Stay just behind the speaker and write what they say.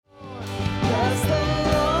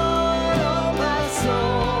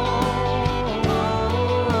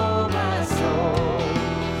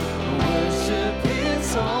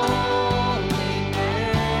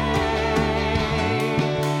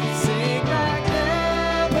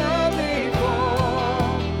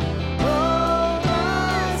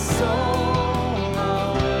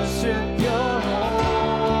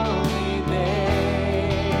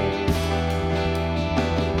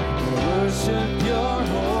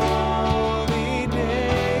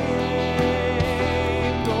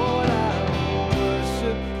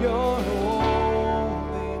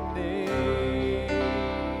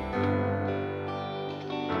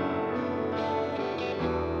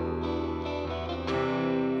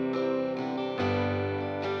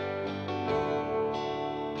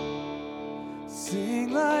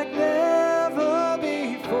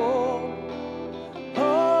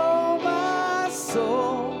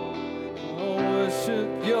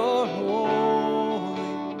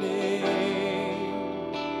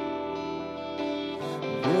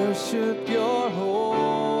worship your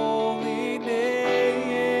holy name.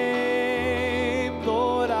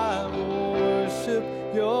 Lord, I worship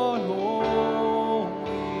your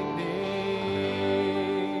holy name.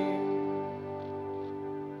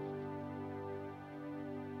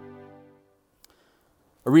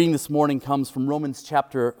 A reading this morning comes from Romans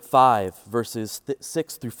chapter 5, verses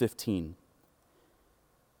 6 through 15.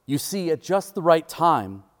 You see, at just the right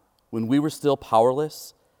time, when we were still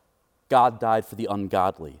powerless, God died for the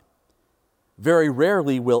ungodly. Very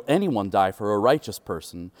rarely will anyone die for a righteous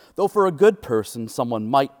person, though for a good person someone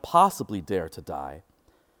might possibly dare to die.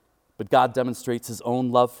 But God demonstrates his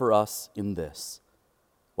own love for us in this: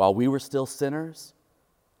 while we were still sinners,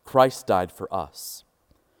 Christ died for us.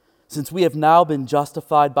 Since we have now been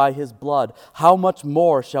justified by his blood, how much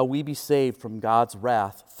more shall we be saved from God's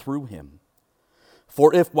wrath through him?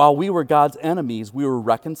 For if, while we were God's enemies, we were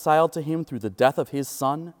reconciled to him through the death of his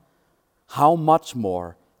Son, how much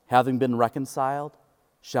more, having been reconciled,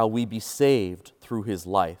 shall we be saved through his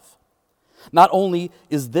life? Not only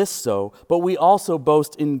is this so, but we also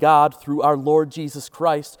boast in God through our Lord Jesus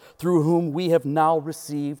Christ, through whom we have now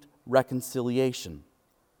received reconciliation.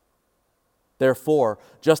 Therefore,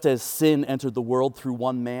 just as sin entered the world through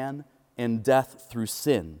one man, and death through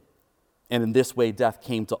sin, and in this way death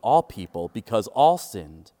came to all people because all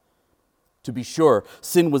sinned. To be sure,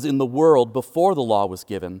 sin was in the world before the law was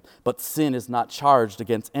given, but sin is not charged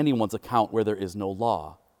against anyone's account where there is no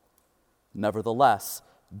law. Nevertheless,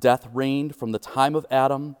 death reigned from the time of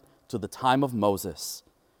Adam to the time of Moses,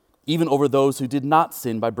 even over those who did not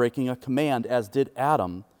sin by breaking a command, as did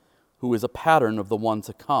Adam, who is a pattern of the one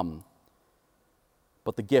to come.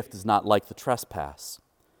 But the gift is not like the trespass.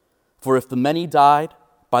 For if the many died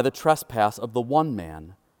by the trespass of the one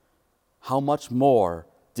man, how much more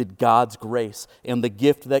did God's grace and the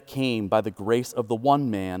gift that came by the grace of the one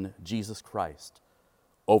man, Jesus Christ,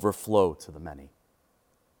 overflow to the many?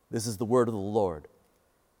 This is the word of the Lord.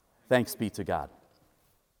 Thanks be to God.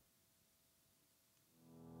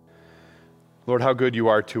 Lord, how good you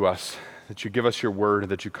are to us, that you give us your word,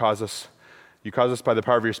 that you cause us by the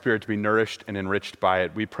power of your Spirit to be nourished and enriched by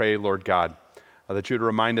it. We pray, Lord God, that you would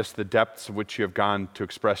remind us the depths of which you have gone to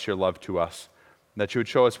express your love to us, and that you would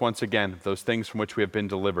show us once again those things from which we have been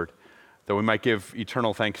delivered, that we might give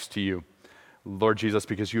eternal thanks to you, Lord Jesus,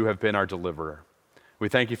 because you have been our deliverer. We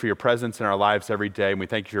thank you for your presence in our lives every day, and we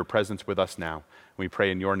thank you for your presence with us now. We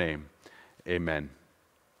pray in your name. Amen.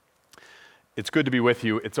 It's good to be with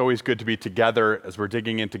you. It's always good to be together as we're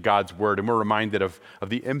digging into God's word, and we're reminded of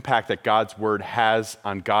the impact that God's word has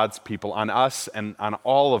on God's people, on us, and on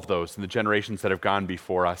all of those in the generations that have gone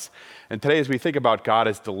before us. And today, as we think about God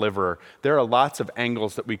as deliverer, there are lots of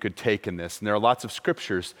angles that we could take in this, and there are lots of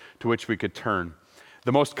scriptures to which we could turn.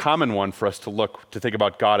 The most common one for us to think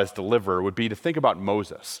about God as deliverer would be to think about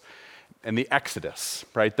Moses and the Exodus,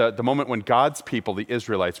 right? The moment when God's people, the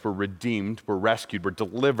Israelites, were redeemed, were rescued, were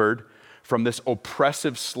delivered from this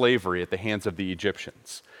oppressive slavery at the hands of the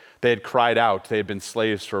Egyptians. They had cried out. They had been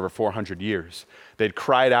slaves for over 400 years. They had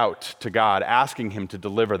cried out to God, asking him to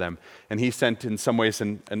deliver them. And he sent, in some ways,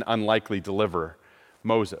 an unlikely deliverer,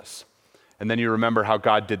 Moses. And then you remember how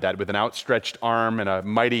God did that. With an outstretched arm and a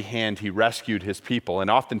mighty hand, he rescued his people. And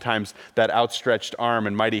oftentimes, that outstretched arm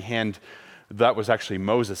and mighty hand, that was actually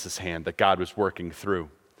Moses' hand that God was working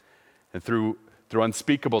through. And through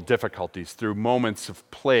unspeakable difficulties, through moments of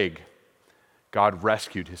plague, God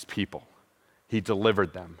rescued his people. He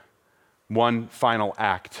delivered them. One final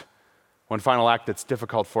act that's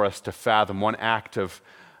difficult for us to fathom, one act of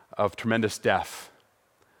tremendous death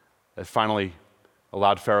that finally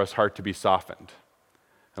allowed Pharaoh's heart to be softened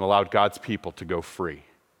and allowed God's people to go free.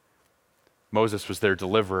 Moses was their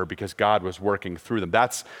deliverer because God was working through them.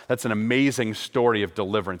 That's an amazing story of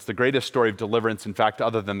deliverance, the greatest story of deliverance, in fact,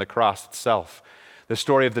 other than the cross itself. The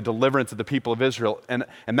story of the deliverance of the people of Israel. And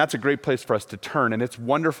that's a great place for us to turn. And it's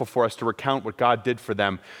wonderful for us to recount what God did for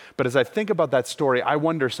them. But as I think about that story, I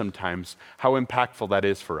wonder sometimes how impactful that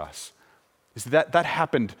is for us. That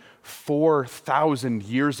happened 4,000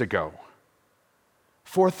 years ago.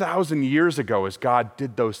 4,000 years ago as God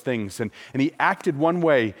did those things. And he acted one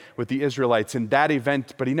way with the Israelites in that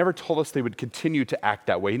event, but he never told us they would continue to act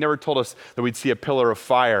that way. He never told us that we'd see a pillar of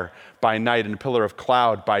fire by night and a pillar of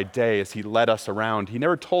cloud by day as he led us around. He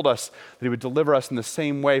never told us that he would deliver us in the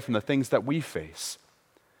same way from the things that we face.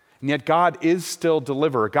 And yet God is still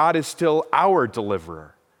deliverer. God is still our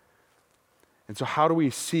deliverer. And so how do we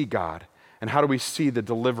see God? And how do we see the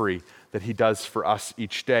delivery that he does for us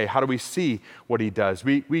each day? How do we see what he does?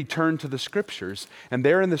 We turn to the scriptures, and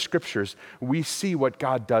there in the scriptures, we see what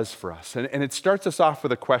God does for us. And it starts us off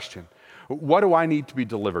with a question. What do I need to be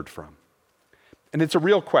delivered from? And it's a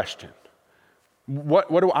real question. What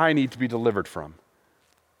do I need to be delivered from?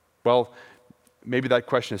 Well, maybe that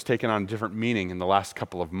question has taken on a different meaning in the last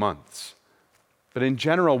couple of months. But in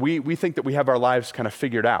general, we think that we have our lives kind of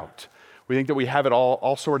figured out. We think that we have it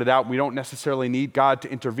all sorted out. We don't necessarily need God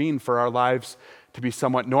to intervene for our lives to be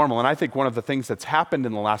somewhat normal. And I think one of the things that's happened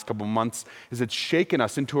in the last couple of months is it's shaken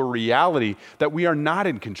us into a reality that we are not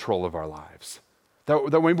in control of our lives,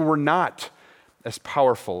 that maybe we're not as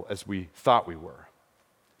powerful as we thought we were.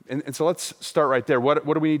 And so let's start right there. What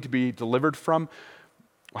do we need to be delivered from?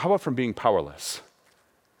 How about from being powerless?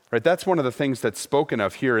 Right, that's one of the things that's spoken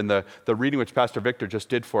of here in the reading which Pastor Victor just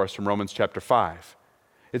did for us from Romans chapter 5.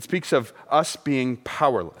 It speaks of us being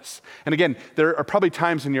powerless. And again, there are probably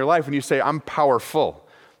times in your life when you say, I'm powerful,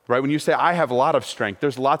 right? When you say, I have a lot of strength,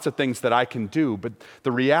 there's lots of things that I can do. But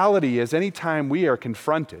the reality is, anytime we are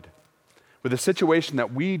confronted with a situation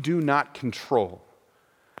that we do not control,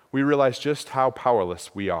 we realize just how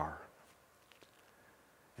powerless we are.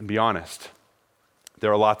 And be honest,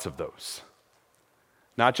 there are lots of those.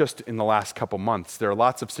 Not just in the last couple months. There are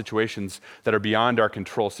lots of situations that are beyond our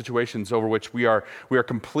control, situations over which we are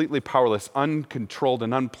completely powerless, uncontrolled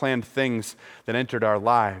and unplanned things that entered our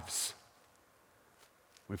lives.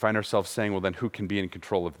 We find ourselves saying, well, then who can be in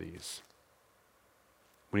control of these?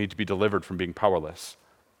 We need to be delivered from being powerless.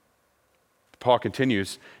 Paul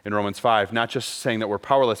continues in Romans 5, not just saying that we're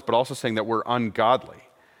powerless, but also saying that we're ungodly,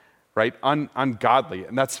 right? Ungodly.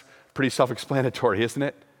 And that's pretty self-explanatory, isn't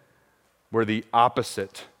it? We're the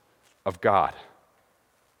opposite of God.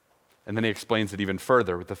 And then he explains it even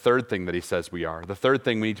further with the third thing that he says we are. The third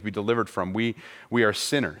thing we need to be delivered from, we are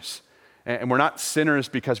sinners. And we're not sinners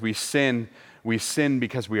because we sin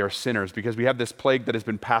because we are sinners, because we have this plague that has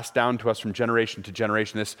been passed down to us from generation to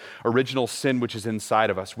generation, this original sin which is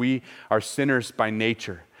inside of us. We are sinners by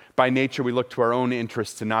nature. By nature, we look to our own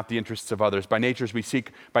interests and not the interests of others. By nature, we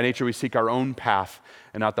seek our own path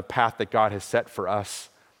and not the path that God has set for us.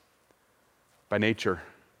 By nature,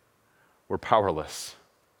 we're powerless.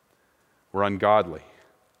 We're ungodly.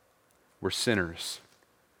 We're sinners.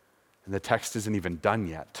 And the text isn't even done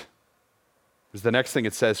yet. Because the next thing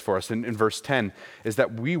it says for us in verse 10 is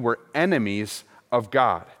that we were enemies of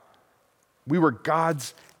God. We were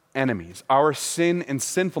God's enemies. Our sin and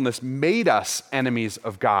sinfulness made us enemies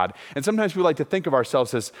of God. And sometimes we like to think of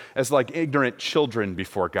ourselves as like ignorant children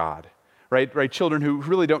before God, right? Children who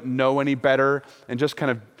really don't know any better and just kind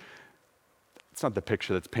of, it's not the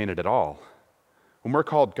picture that's painted at all. When we're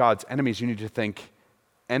called God's enemies, you need to think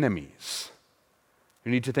enemies.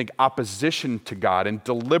 You need to think opposition to God and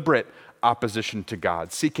deliberate opposition to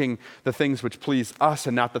God, seeking the things which please us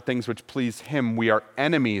and not the things which please Him. We are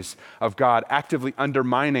enemies of God, actively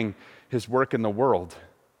undermining His work in the world.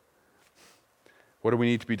 What do we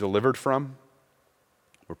need to be delivered from?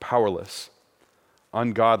 We're powerless,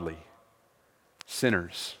 ungodly,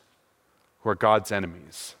 sinners who are God's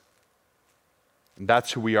enemies. And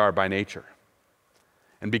that's who we are by nature.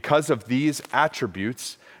 And because of these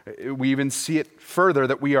attributes, we even see it further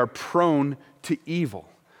that we are prone to evil,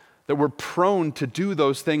 that we're prone to do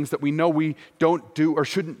those things that we know we don't do or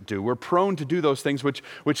shouldn't do. We're prone to do those things which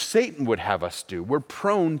Satan would have us do. We're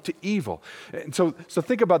prone to evil. And so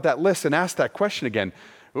think about that list and ask that question again.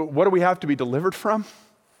 What do we have to be delivered from?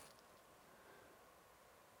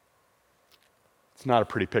 It's not a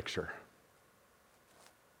pretty picture.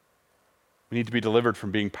 We need to be delivered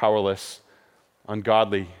from being powerless,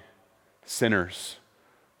 ungodly sinners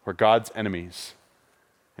who are God's enemies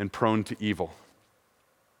and prone to evil.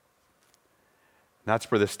 And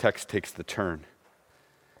that's where this text takes the turn.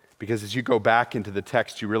 Because as you go back into the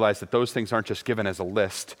text, you realize that those things aren't just given as a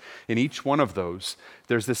list. In each one of those,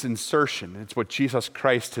 there's this insertion. It's what Jesus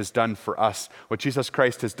Christ has done for us, what Jesus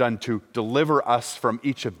Christ has done to deliver us from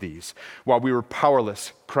each of these. While we were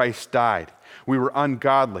powerless, Christ died. We were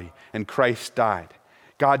ungodly, and Christ died.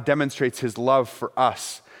 God demonstrates His love for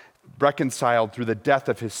us, reconciled through the death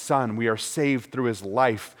of His Son. We are saved through His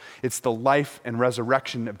life. It's the life and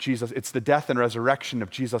resurrection of Jesus. It's the death and resurrection of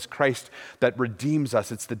Jesus Christ that redeems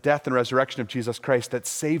us. It's the death and resurrection of Jesus Christ that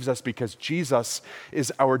saves us, because Jesus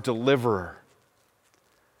is our deliverer.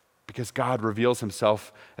 Because God reveals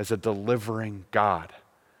Himself as a delivering God.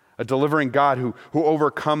 A delivering God who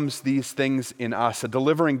overcomes these things in us. A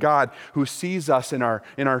delivering God who sees us in our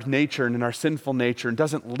nature and in our sinful nature and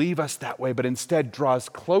doesn't leave us that way, but instead draws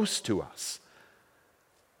close to us.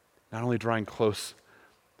 Not only drawing close,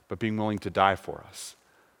 but being willing to die for us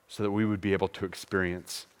so that we would be able to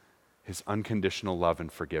experience His unconditional love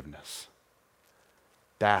and forgiveness.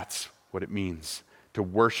 That's what it means to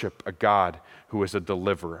worship a God who is a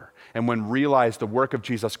deliverer. And when realized, the work of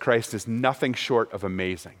Jesus Christ is nothing short of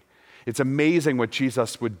amazing. It's amazing what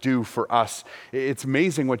Jesus would do for us. It's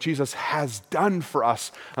amazing what Jesus has done for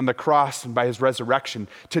us on the cross and by his resurrection.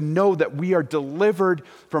 To know that we are delivered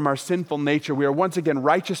from our sinful nature. We are once again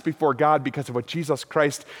righteous before God because of what Jesus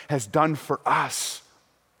Christ has done for us.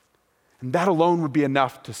 And that alone would be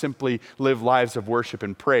enough to simply live lives of worship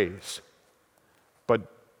and praise. But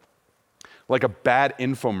like a bad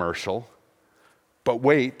infomercial, but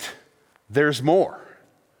wait, there's more.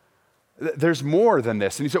 There's more than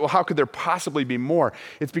this. And you say, well, how could there possibly be more?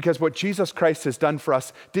 It's because what Jesus Christ has done for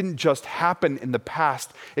us didn't just happen in the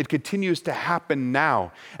past. It continues to happen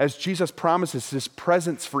now. As Jesus promises his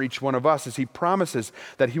presence for each one of us, as he promises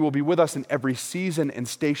that he will be with us in every season and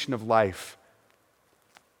station of life.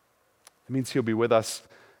 It means he'll be with us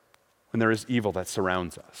when there is evil that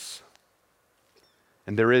surrounds us.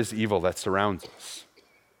 And there is evil that surrounds us.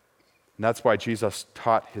 And that's why Jesus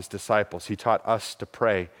taught his disciples. He taught us to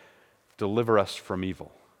pray, deliver us from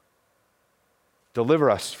evil. Deliver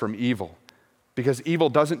us from evil. Because evil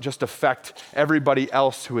doesn't just affect everybody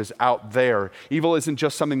else who is out there. Evil isn't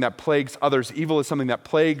just something that plagues others. Evil is something that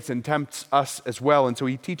plagues and tempts us as well. And so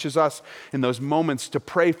he teaches us in those moments to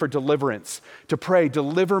pray for deliverance, to pray,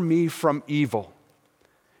 deliver me from evil.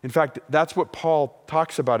 In fact, that's what Paul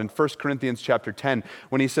talks about in 1 Corinthians chapter 10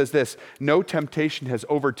 when he says this, no temptation has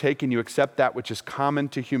overtaken you except that which is common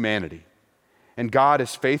to humanity. And God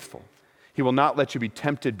is faithful. He will not let you be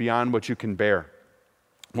tempted beyond what you can bear.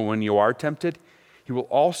 But when you are tempted, he will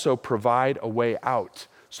also provide a way out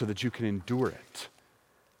so that you can endure it.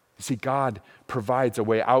 You see, God provides a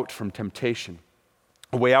way out from temptation,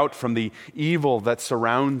 a way out from the evil that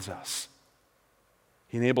surrounds us.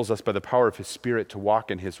 He enables us by the power of his Spirit to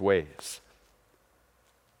walk in his ways.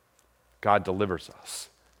 God delivers us,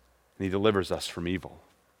 and he delivers us from evil.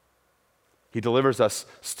 He delivers us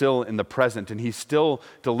still in the present, and he still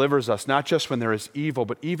delivers us not just when there is evil,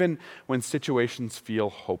 but even when situations feel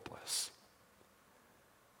hopeless.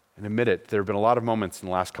 And admit it, there have been a lot of moments in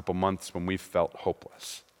the last couple months when we've felt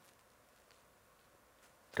hopeless.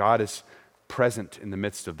 God is present in the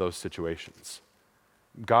midst of those situations.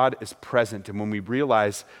 God is present, and when we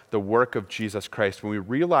realize the work of Jesus Christ, when we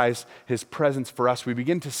realize his presence for us, we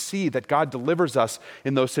begin to see that God delivers us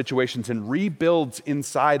in those situations and rebuilds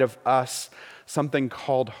inside of us something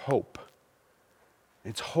called hope.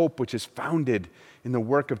 It's hope which is founded in the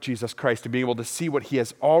work of Jesus Christ, and being able to see what he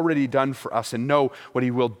has already done for us and know what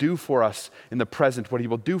he will do for us in the present, what he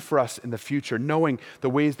will do for us in the future, knowing the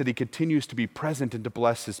ways that he continues to be present and to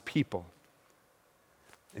bless his people.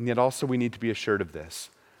 And yet also we need to be assured of this,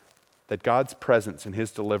 that God's presence and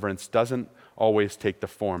his deliverance doesn't always take the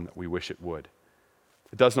form that we wish it would.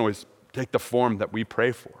 It doesn't always take the form that we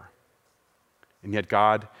pray for. And yet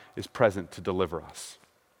God is present to deliver us.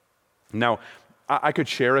 Now, I could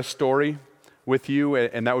share a story with you,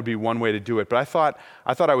 and that would be one way to do it, but I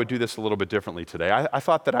thought I would do this a little bit differently today. I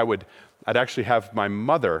thought that I'd actually have my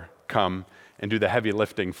mother come and do the heavy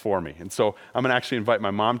lifting for me. And so I'm going to actually invite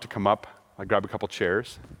my mom to come up. I'll grab a couple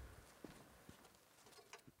chairs.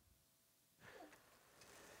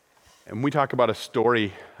 And we talk about a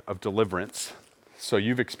story of deliverance. So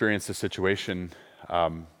you've experienced a situation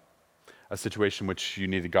which you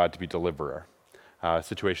needed God to be deliverer, a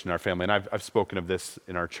situation in our family. And I've spoken of this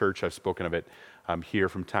in our church. I've spoken of it here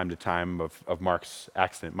from time to time of Mark's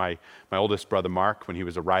accident. My oldest brother, Mark, when he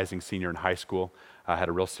was a rising senior in high school, had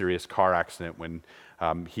a real serious car accident when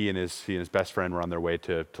he and his best friend were on their way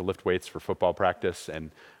to lift weights for football practice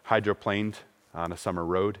and hydroplaned on a summer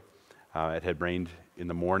road. It had rained in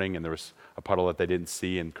the morning, and there was a puddle that they didn't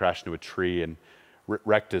see, and crashed into a tree and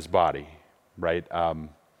wrecked his body, right?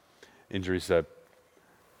 Injuries that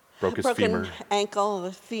broke his femur. Broken ankle,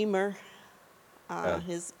 the femur,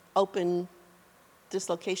 his open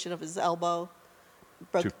dislocation of his elbow.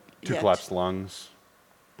 Two collapsed lungs,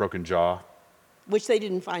 broken jaw. Which they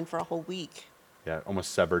didn't find for a whole week. Yeah,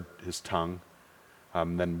 almost severed his tongue.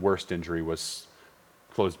 Then worst injury was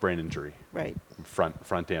closed brain injury. Right.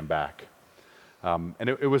 Front and back. And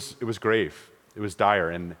it was grave. It was dire.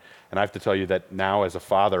 And I have to tell you that now, as a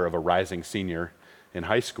father of a rising senior in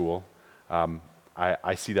high school,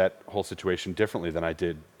 I see that whole situation differently than I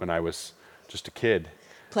did when I was just a kid.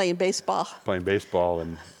 Playing baseball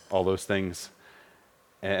and all those things.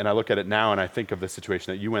 And I look at it now and I think of the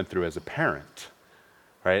situation that you went through as a parent,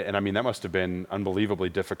 right? And I mean, that must have been unbelievably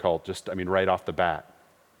difficult, right off the bat.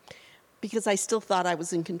 Because I still thought I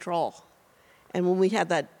was in control. And when we had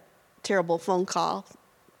that terrible phone call,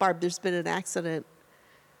 Barb, there's been an accident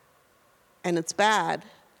and it's bad,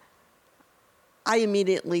 I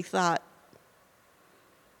immediately thought,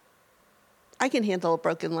 I can handle a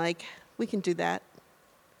broken leg. We can do that.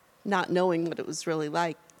 Not knowing what it was really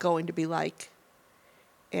like going to be like.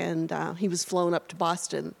 And he was flown up to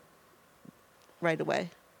Boston right away.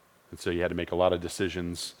 And so you had to make a lot of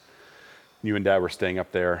decisions. You and Dad were staying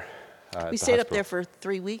up there. We stayed up there for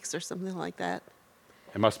 3 weeks or something like that.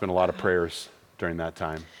 It must have been a lot of prayers during that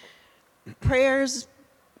time. Prayers,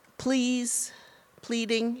 pleas,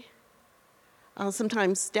 pleading.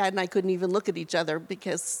 Sometimes Dad and I couldn't even look at each other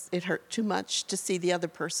because it hurt too much to see the other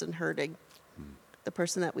person hurting, the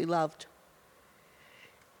person that we loved.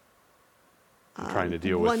 Trying to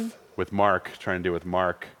deal with Mark,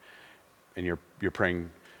 and you're praying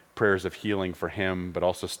prayers of healing for him, but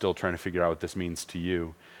also still trying to figure out what this means to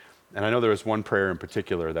you. And I know there was one prayer in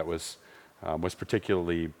particular that was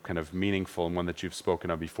particularly kind of meaningful, and one that you've spoken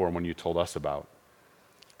of before, and one you told us about.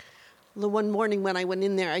 The one morning when I went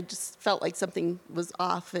in there, I just felt like something was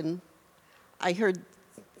off, and I heard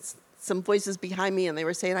some voices behind me, and they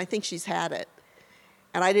were saying, "I think she's had it."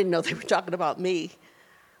 And I didn't know they were talking about me.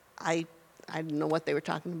 I didn't know what they were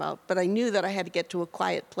talking about, but I knew that I had to get to a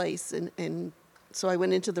quiet place, and so I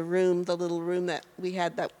went into the room, the little room that we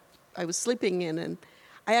had that I was sleeping in, and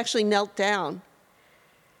I actually knelt down,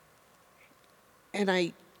 and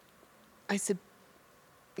I said,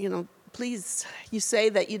 "Please, you say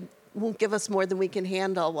that you won't give us more than we can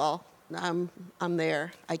handle. Well, I'm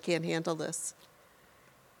there. I can't handle this."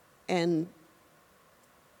 And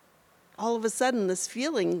all of a sudden, this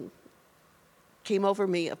feeling came over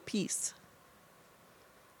me of peace.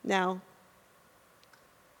 Now,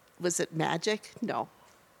 was it magic? No.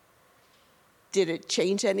 Did it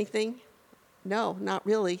change anything? No, not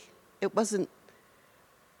really. It wasn't,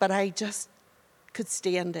 but I just could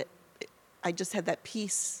stand it. I just had that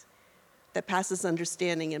peace that passes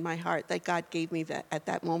understanding in my heart that God gave me that at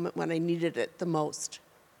that moment when I needed it the most.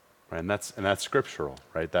 Right, and that's scriptural,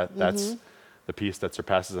 right? That's the peace that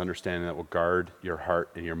surpasses understanding, that will guard your heart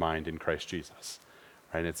and your mind in Christ Jesus.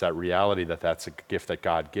 Right? And it's that reality that's a gift that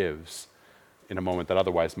God gives in a moment that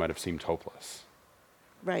otherwise might have seemed hopeless.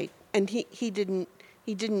 Right, and he didn't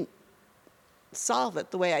solve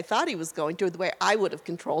it the way I thought he was going to, or the way I would have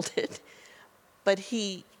controlled it, but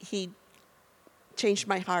he changed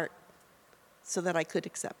my heart so that I could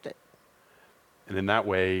accept it. And in that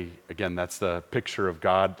way, again, that's the picture of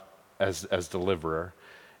God as deliverer.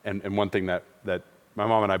 And one thing that my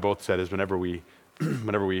mom and I both said is whenever we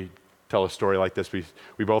tell a story like this, we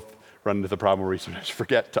both run into the problem where we sometimes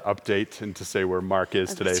forget to update and to say where Mark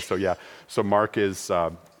is today. So Mark is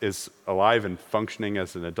alive and functioning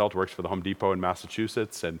as an adult, works for the Home Depot in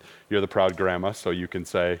Massachusetts, and you're the proud grandma, so you can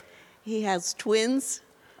say. He has twins,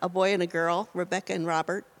 a boy and a girl, Rebecca and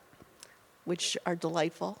Robert, which are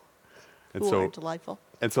delightful. And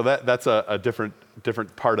so that's a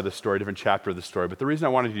different part of the story, different chapter of the story. But the reason I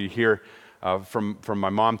wanted you to hear from my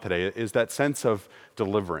mom today is that sense of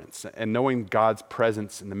deliverance and knowing God's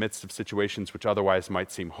presence in the midst of situations which otherwise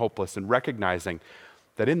might seem hopeless, and recognizing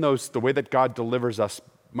that in those, the way that God delivers us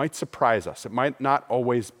might surprise us. It might not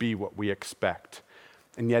always be what we expect,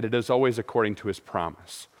 and yet it is always according to his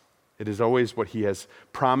promise. It is always what he has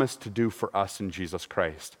promised to do for us in Jesus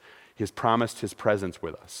Christ. He has promised his presence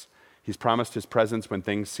with us. He's promised his presence when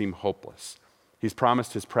things seem hopeless. He's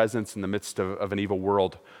promised his presence in the midst of an evil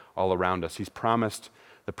world all around us. He's promised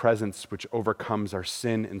the presence which overcomes our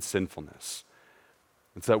sin and sinfulness.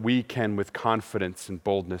 It's that we can, with confidence and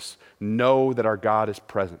boldness, know that our God is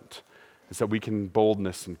present. It's that we can,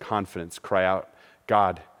 boldness and confidence, cry out,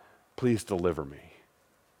 "God, please deliver me."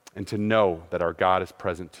 And to know that our God is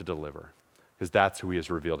present to deliver, because that's who he has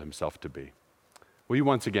revealed himself to be. Will you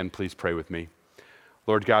once again please pray with me?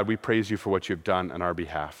 Lord God, we praise you for what you've done on our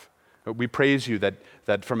behalf. We praise you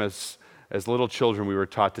that from as little children we were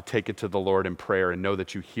taught to take it to the Lord in prayer and know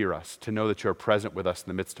that you hear us, to know that you are present with us in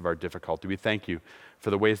the midst of our difficulty. We thank you for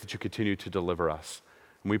the ways that you continue to deliver us.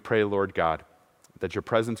 And we pray, Lord God, that your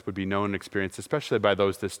presence would be known and experienced, especially by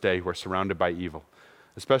those this day who are surrounded by evil,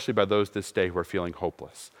 especially by those this day who are feeling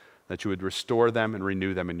hopeless, that you would restore them and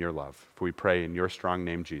renew them in your love. For we pray in your strong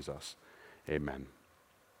name, Jesus. Amen.